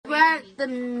the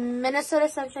Minnesota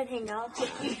Sunshine Hangout.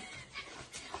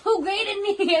 Who graded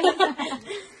me?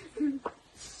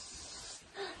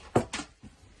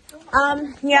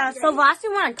 Yeah, so last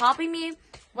you want to copy me,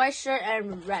 white shirt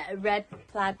and red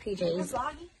plaid PJs.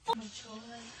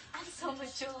 I'm so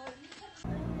mature.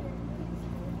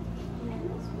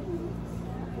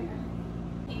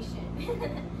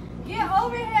 Get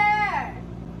over here!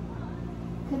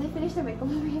 Can they finish their makeup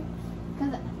over here?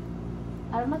 Because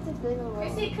I don't know if it's going to work.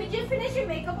 Chrissy, could you finish your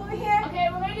makeup over here? Okay,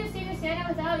 we're going to do Secret Santa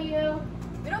without you.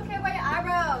 We don't care about your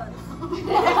eyebrows.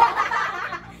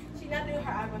 She's not doing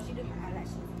her eyebrows, she doing her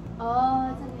eyelashes. Oh,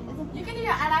 it's okay. You can do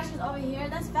your eyelashes over here,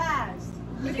 that's fast.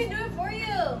 You can do it for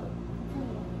you.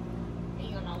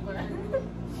 You know,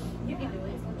 You can do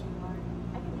it.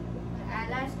 I can do it. An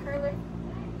eyelash curler.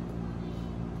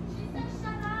 She said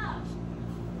shut up.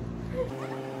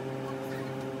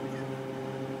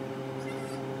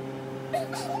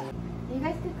 You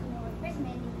guys could come over. Where's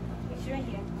Mandy? She's right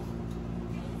here.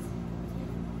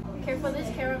 Careful,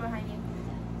 there's camera behind you.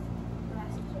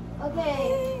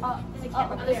 Okay. There's a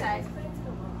camera on the other side.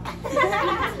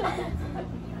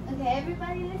 Okay,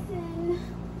 everybody listen.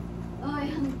 Oh,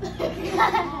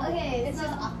 yeah. Okay, It's so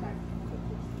just awkward.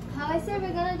 how I said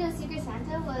we're gonna do Secret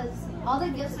Santa was all the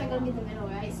gifts are gonna be in the middle,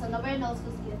 right? So nobody knows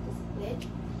whose gift is which.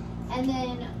 And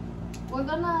then we're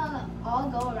gonna all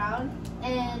go around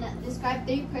and describe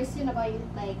 3 person about you,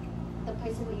 like the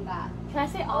person who you got. Can I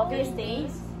say obvious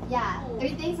things? Yeah,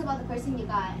 3 things about the person you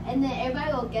got, and then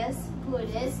everybody will guess who it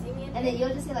is, and then you'll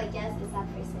just say like, yes, it's that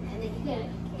person, and then you can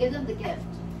give them the gift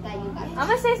that you got. I'm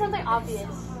gonna say something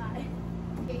obvious.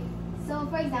 So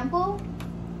for example,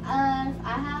 if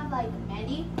I have like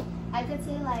Mandy, I could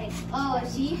say like, oh, her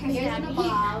hair's in a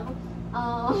bob,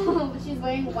 she's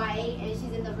wearing white, and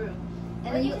she's in the room.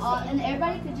 And then and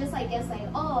everybody could just like guess like,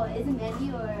 oh, is it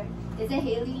Mandy or is it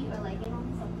Haley or like, you know,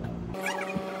 something.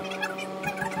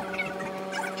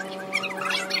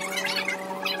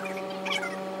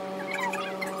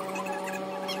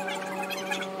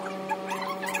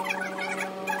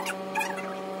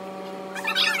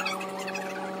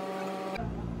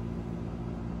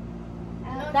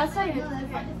 That's like, No,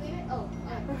 that's not just leave it. Oh,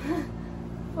 alright.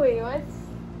 wait, what?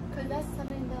 Because that's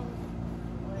something that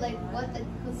Like what the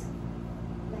who's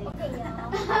like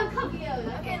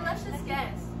Okay, let's just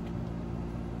guess.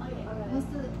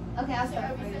 Okay, I'll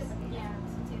start first.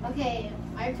 Yeah. Okay,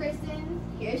 my person,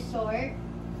 hair's short.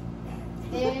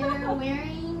 They're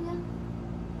wearing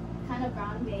kind of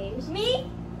brown beige.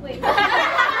 Me? Wait.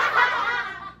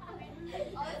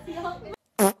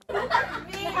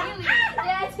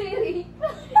 Yeah, it's Haley.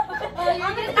 Oh, you're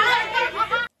gonna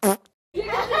that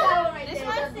one right there.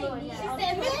 That's the one, yeah.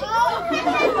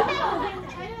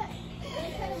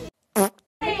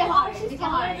 Make it hard. Make it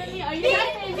hard. Are you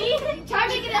kidding me? Try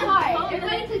making it hard.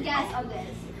 Everybody could guess on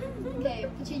this. Okay,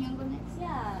 Patricia, you want to go next?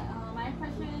 Yeah, my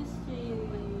impression is she's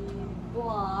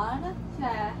blonde. She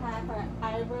had her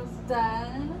eyebrows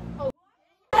done.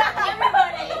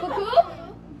 Cuckoo?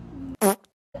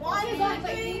 1, 2,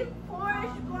 3, 4,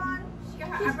 she's blonde. She got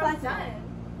her eyebrows done.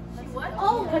 She what?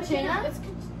 Oh, Katrina?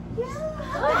 yeah.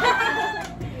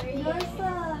 Yours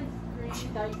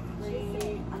green, dark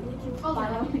green. Oh, no.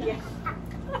 Yeah.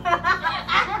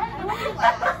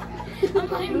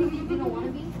 You don't want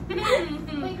to be?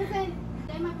 Wait, because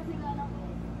then my person got off.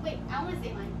 Wait, I want to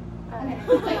say mine. Okay.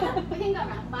 Wait, we can go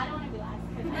around, but I don't want to be last.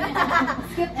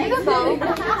 Skip You can go. You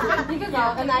can go,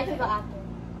 and I can go after.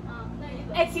 No, you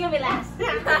go. It's gonna be last. And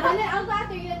then I'll go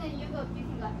after you, and then you can go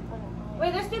after.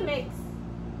 Wait, there's good mix.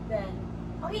 Then.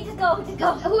 Okay, just go,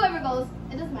 Whoever goes,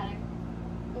 it doesn't matter.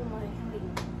 Oh my god.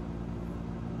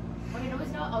 Okay, no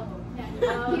one's not. Oh,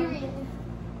 Period.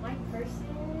 my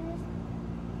person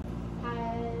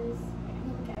has.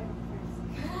 Look at her first.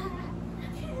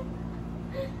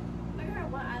 Look at her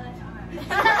one eyelash on.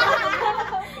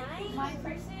 My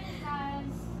person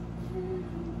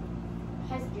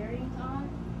has earrings on.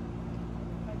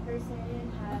 My person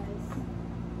has.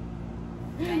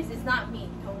 Guys, it's not me.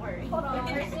 Don't worry. Hold on.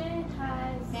 My person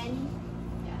has. Manny.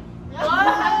 Oh,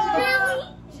 Really?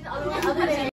 She's the other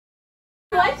day.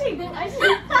 Watching this.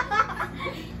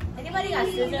 Anybody got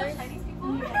scissors?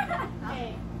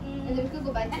 Okay. And then we could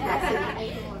go back to that.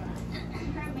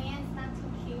 Her man's not too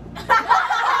cute.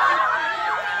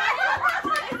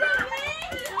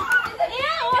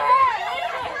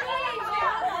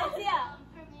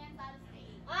 Her man's out of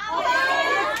state.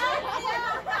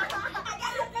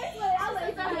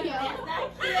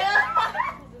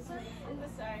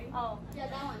 Sorry. Oh. Yeah,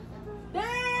 that one.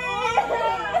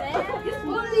 It's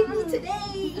bully me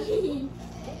today.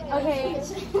 Okay.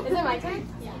 Is it my turn?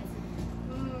 Yeah.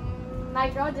 My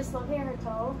girl dislocated her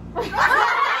toe.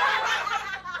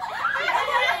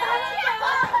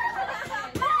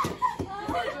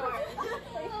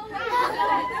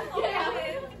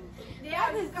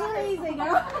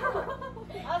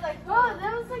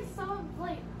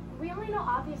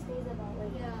 is about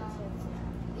like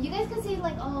you guys can say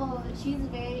like, oh, she's a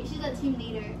team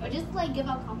leader, or just like give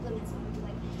out compliments on her,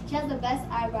 like she has the best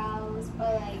eyebrows,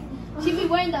 or like she be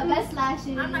wearing the best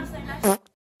lashes. I'm not saying that. You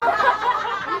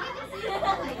can just say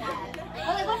something like that.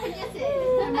 Or like what Princess is.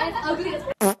 Her man's ugly as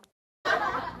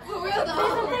for real though.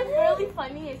 Something really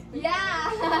funny is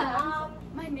Yeah.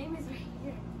 My name is right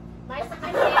here. my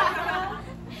sister.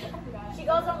 She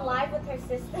goes on live with her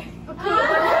sister.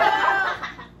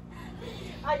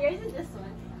 Oh, yours is this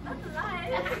one. That's a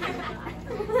lie.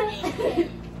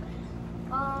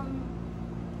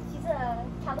 She's a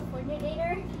California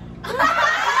dater.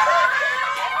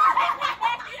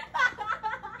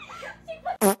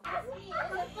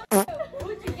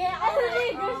 Who'd you get?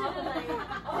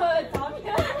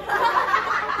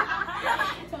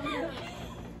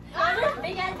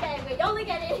 Big ass bag, but you only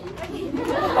get it.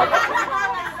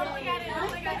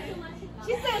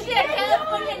 She said she had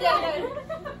California dater.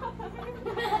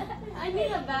 I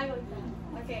need a bag like that.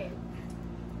 Okay.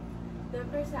 The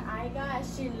person I got,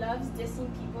 she loves dissing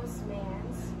people's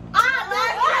mans.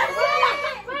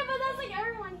 Wait, but that's like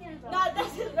everyone here. Though. No,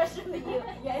 that's especially you.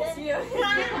 Yes, you.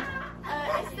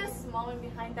 It's the small one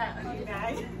behind that ugly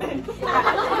bag. I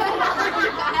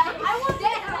want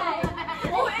that bag.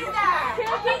 Who is that? Can I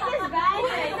keep this bag? Who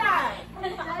is that?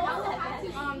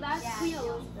 That's Queen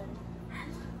Elizabeth.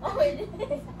 Oh, it is.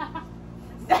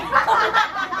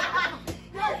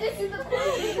 No, this is the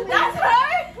Queen. That's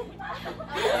her?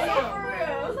 For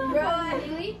real. Bro,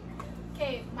 really?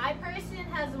 Okay, my person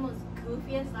has the most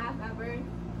goofiest laugh ever.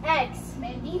 X.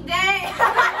 Mandy? Dang! Yeah,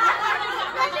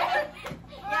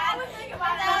 I was thinking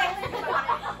about it.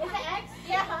 Is it X?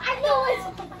 Yeah. I know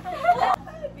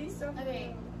it. Be so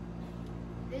Okay.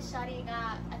 This shawty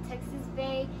got a Texas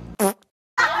Bay.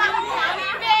 Miami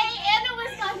Bay and a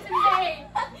Wisconsin Bay.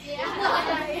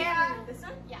 Yeah. This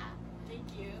one? Yeah. Thank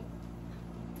you.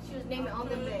 She was named on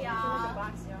the bay. She was a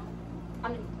box, yo.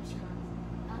 I'm in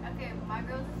Okay, my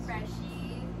girl's a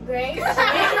freshie. Great. She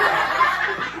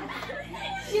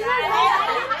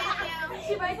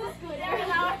rides the scooter.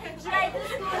 She rides the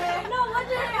scooter. No, what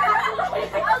did I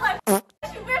was like,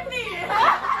 she with me.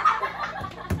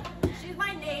 She's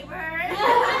my neighbor.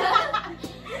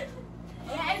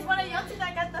 Yeah, it's one of y'all two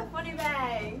that got the funny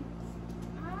bag.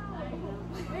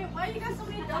 Wait, why you got so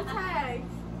many dumb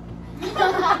tags?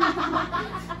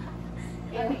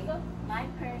 Okay. My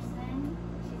person,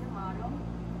 she's a model.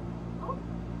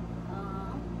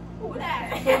 Who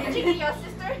that? Did you get your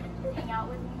sister? Hang out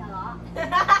with me a lot.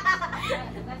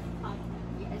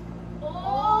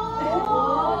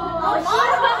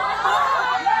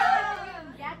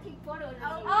 Yeah, take photos of me. Oh.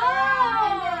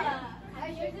 Yeah,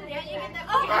 you get that.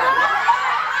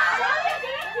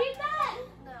 Keep that.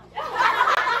 No.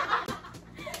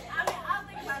 I'll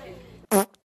think about it.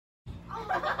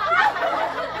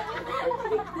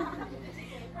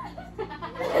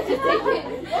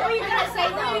 What were you gonna say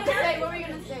though? What were you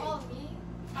gonna say? Oh, me?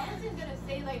 I wasn't gonna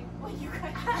say like what you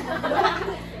got.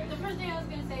 The first thing I was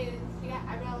gonna say is she got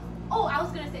eyebrows. Oh, I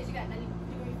was gonna say she got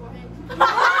 90-degree forehead.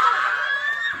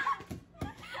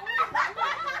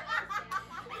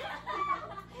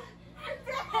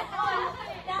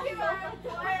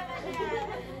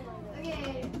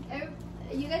 Okay.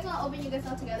 You guys wanna open you guys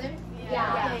all together?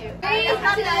 Yeah. Okay. Hey, 3, 2, 1,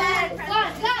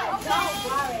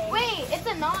 go! Wait, it's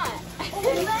a knot.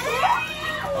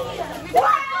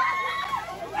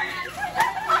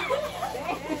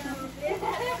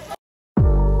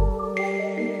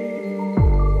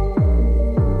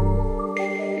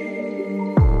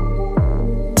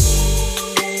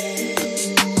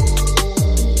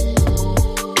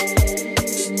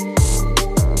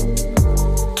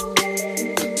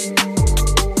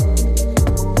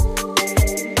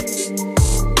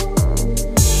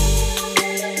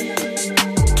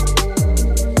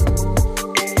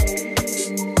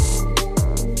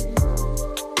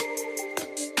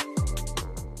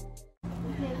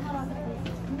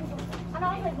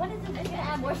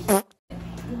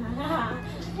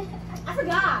 I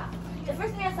forgot. The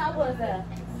first thing I saw was the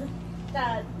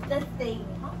thing.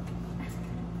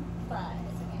 But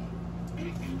it's okay.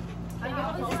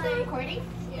 Is this still recording?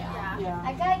 Yeah.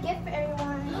 I got a gift for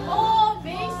everyone. Oh,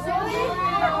 big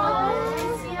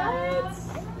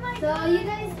So you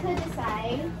guys could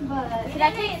decide, but Did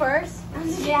I take first?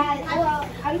 yeah, well,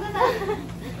 I'm gonna.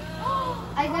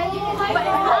 I got you guys. my I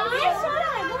God.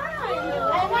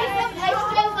 made some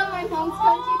extras on my mom's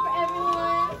country for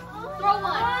everyone. Throw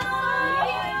one.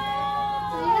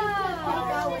 So you guys could pick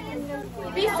out what you guys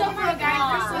want. Be so for a guy. I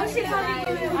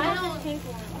don't.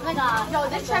 Oh my God. Yo,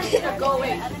 this trash is gonna go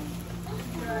away.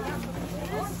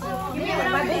 Give me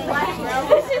my big black bro.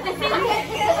 This is the thing.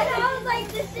 And I was like,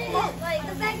 this shit, like,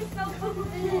 the bag is so cool.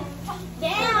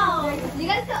 Damn. You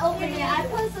guys can open it. I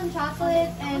put some chocolate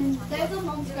and there's a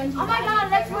mom scrunchie. Oh my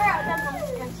god, let's wear that mom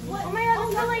scrunchie. Oh my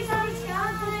god, there's like some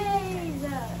scrunchies.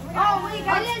 Oh wait,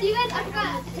 guys. Oh yeah, you guys, I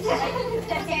forgot.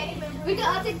 Okay. We can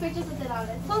all take pictures with it on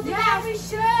it. So yeah, we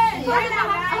should.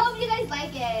 I hope you guys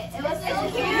like it. It was so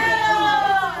cute.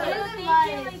 Thank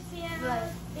you,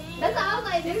 Luciana. That's why I was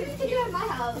like, maybe we should take it at my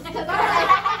house. Because I was like,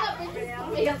 I got pictures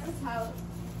coming up this house.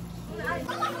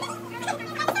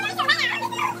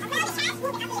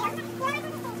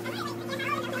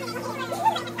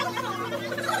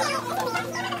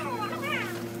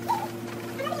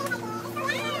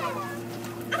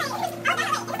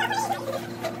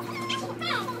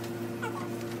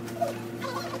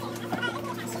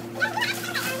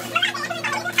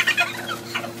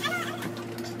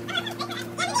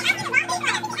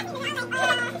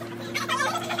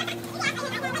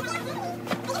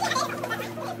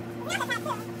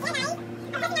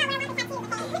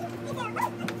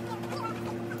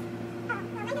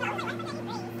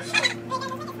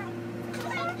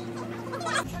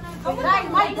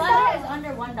 Guys, my butter is under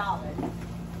 $1.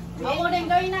 Oh, well, then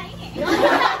go you're not eating.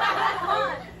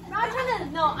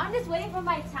 I'm just waiting for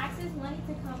my taxes money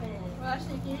to come in. Well,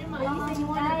 actually, give me my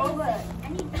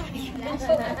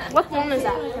What phone is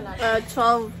that?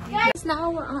 12. Guys, now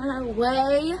we're on our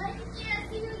way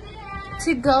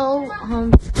to go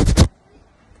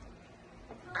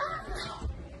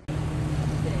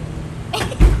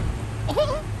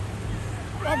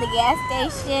We're at the gas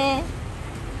station.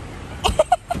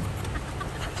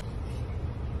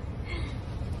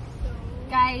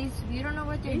 Guys, we don't know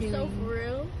what they're doing. So for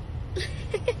real?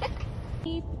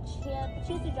 She's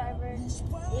the driver.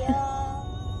 Yeah.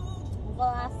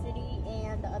 Velocity,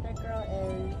 and the other girl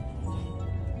is.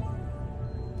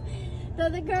 The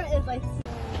other girl is like.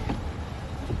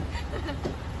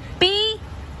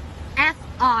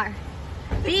 BFR.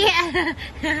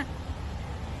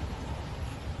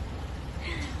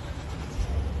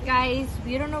 Guys,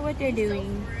 we don't know what they're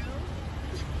doing.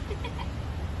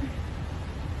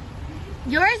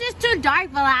 Yours is too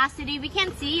dark, Velocity. We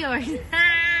can't see yours.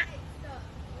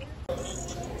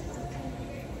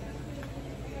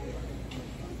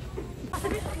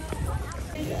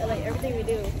 Like everything we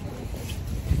do.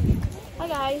 Hi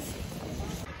guys.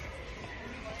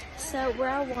 So we're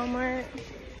at Walmart.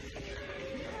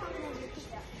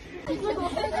 I've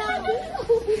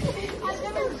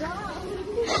never done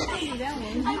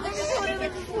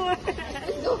before.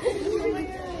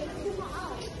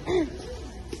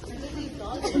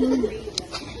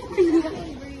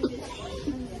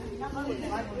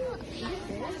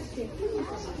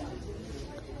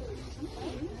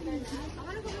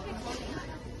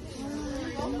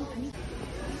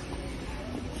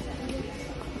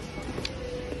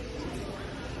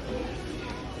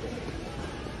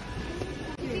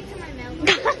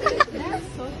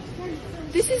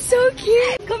 This is so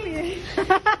cute. Come here.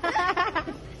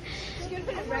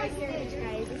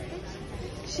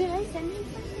 Should I send you something?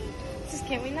 Just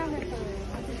can we not have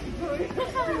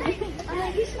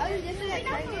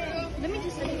Let me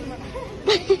just send you more.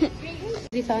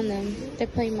 We found them. They're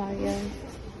playing Mario.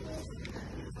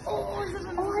 Oh,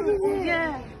 I did it.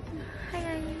 Yeah. Hi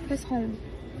guys. Who's home?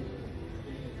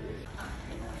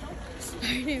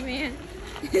 Spider-Man.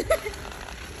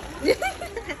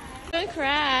 Don't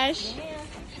crash.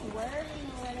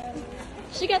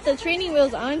 She got the training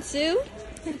wheels on, Sue.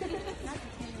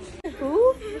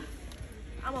 Who?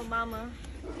 I'm a mama.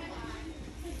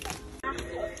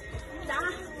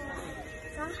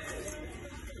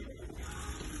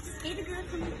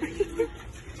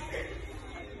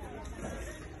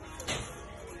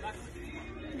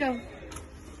 Go.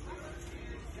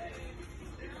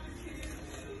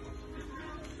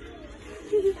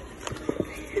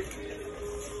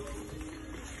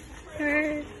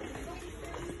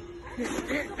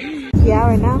 Yeah,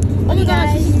 right now. Oh my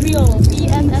gosh, this is real.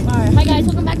 BFFR. Hi guys,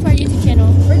 welcome back to our YouTube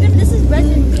channel. This is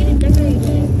Brendan painted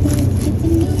decorated.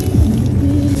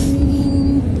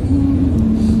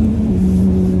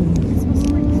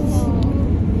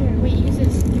 Here, wait, use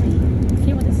this.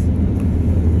 Here with this.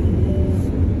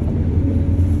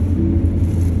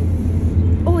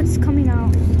 Oh, it's coming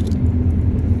out.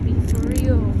 Be for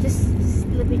real. Just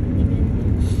leave it.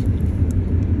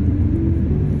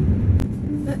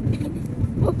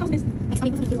 Oh, promise.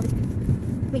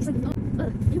 Wait, so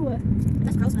ew.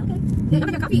 That's gross. Okay. I'm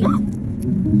gonna get coffee.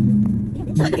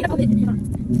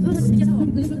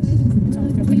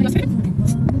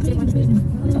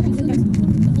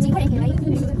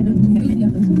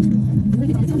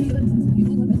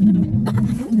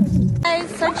 Guys,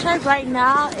 Sunshine outside right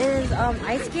now is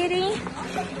ice skating,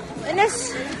 and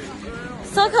it's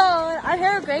so cold. I'm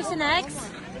here with Grace and X,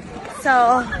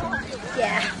 so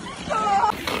yeah.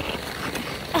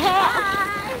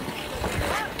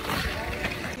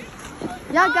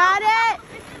 Y'all got it?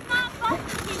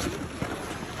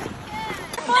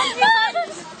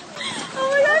 Oh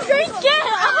my god, Grace, get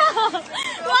up!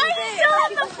 Why are you still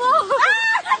on the floor?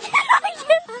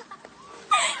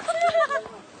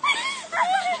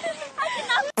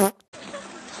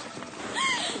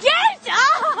 Get up!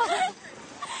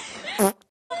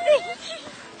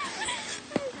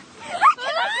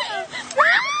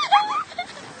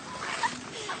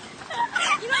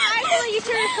 You know, actually, you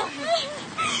turn it on.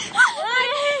 1,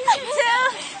 2,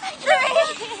 3.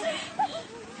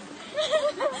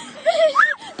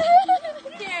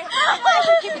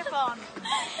 Here, keep your phone.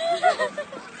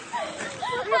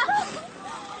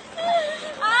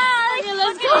 Okay,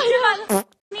 let's go.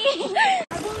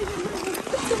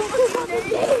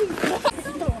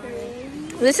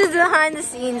 This is behind the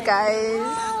scenes, guys.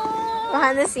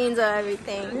 Behind the scenes of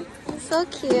everything. So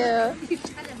cute. Why did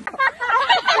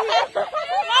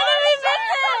we miss it?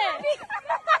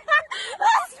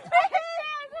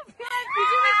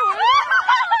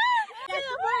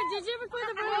 Did you record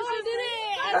the video? She did it.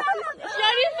 She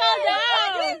already fell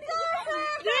down.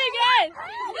 Do it again.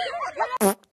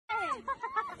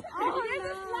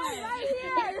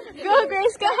 Go,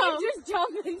 Grace, go. Just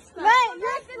jump and slide. Right,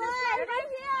 just slide. Right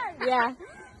here. Yeah.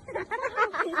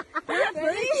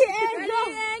 Ready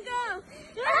and go.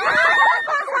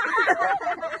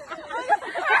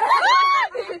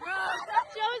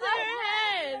 Shows on her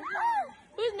head.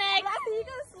 Who's next? Lassie, you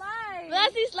gotta slide.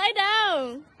 Lassie, slide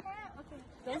down.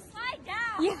 Just slide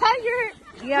down. Yeah,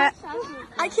 yeah.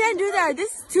 I can't do that.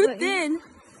 This is too thin.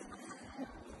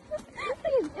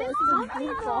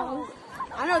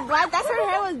 I know, that's her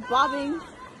hair was bobbing.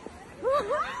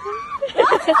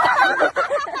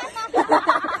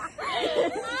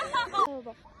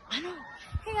 I know.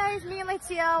 Hey guys, me and my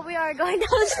Tia, we are going down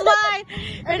the slide.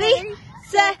 Ready,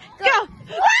 set, go.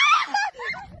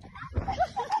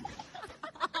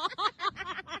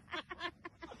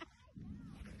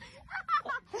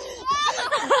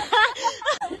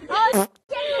 I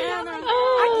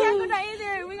can't go down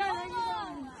either. We gotta let you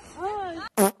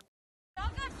down.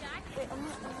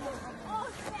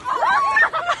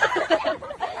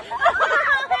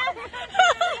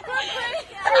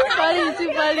 Too funny, too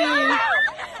funny.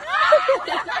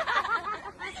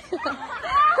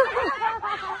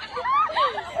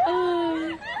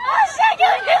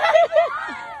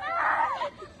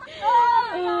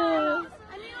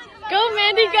 Go,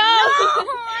 Mandy, go!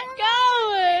 Go!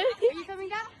 Are you coming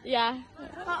down? Yeah.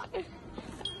 How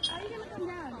are you gonna come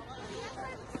down?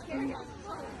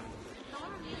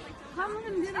 How am I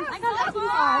gonna do this? I got lessons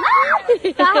on.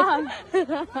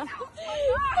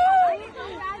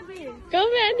 Go,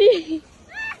 Mandy!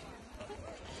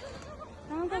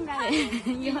 Don't come down.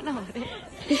 You don't know it.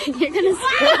 You're gonna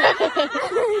spill it.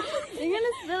 You're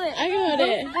gonna spill it. I can hold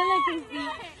it.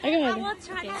 I can hold it. I will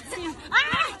try not to.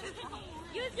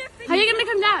 How are you gonna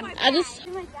come down? I just. Oh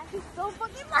my gosh, it's so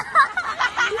fucking loud.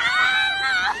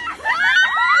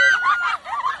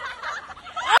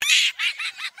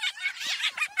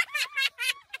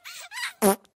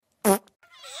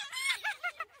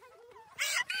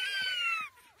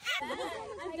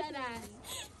 I'm dead ass.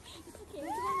 Okay,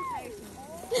 let's go on the tire scene.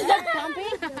 Is that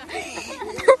pumping?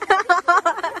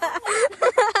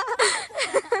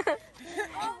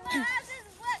 Oh my ass is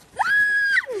wet.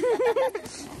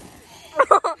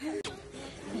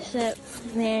 Except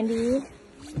Mandy.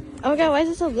 Oh my god, why is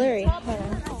it so blurry? Hold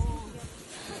on.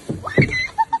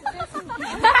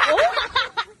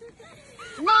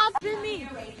 No, it's me.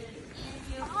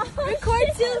 Record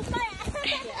too.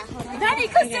 Daddy,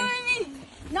 come okay. Me.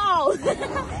 No.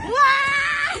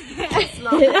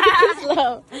 Slow.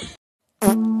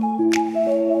 Slow.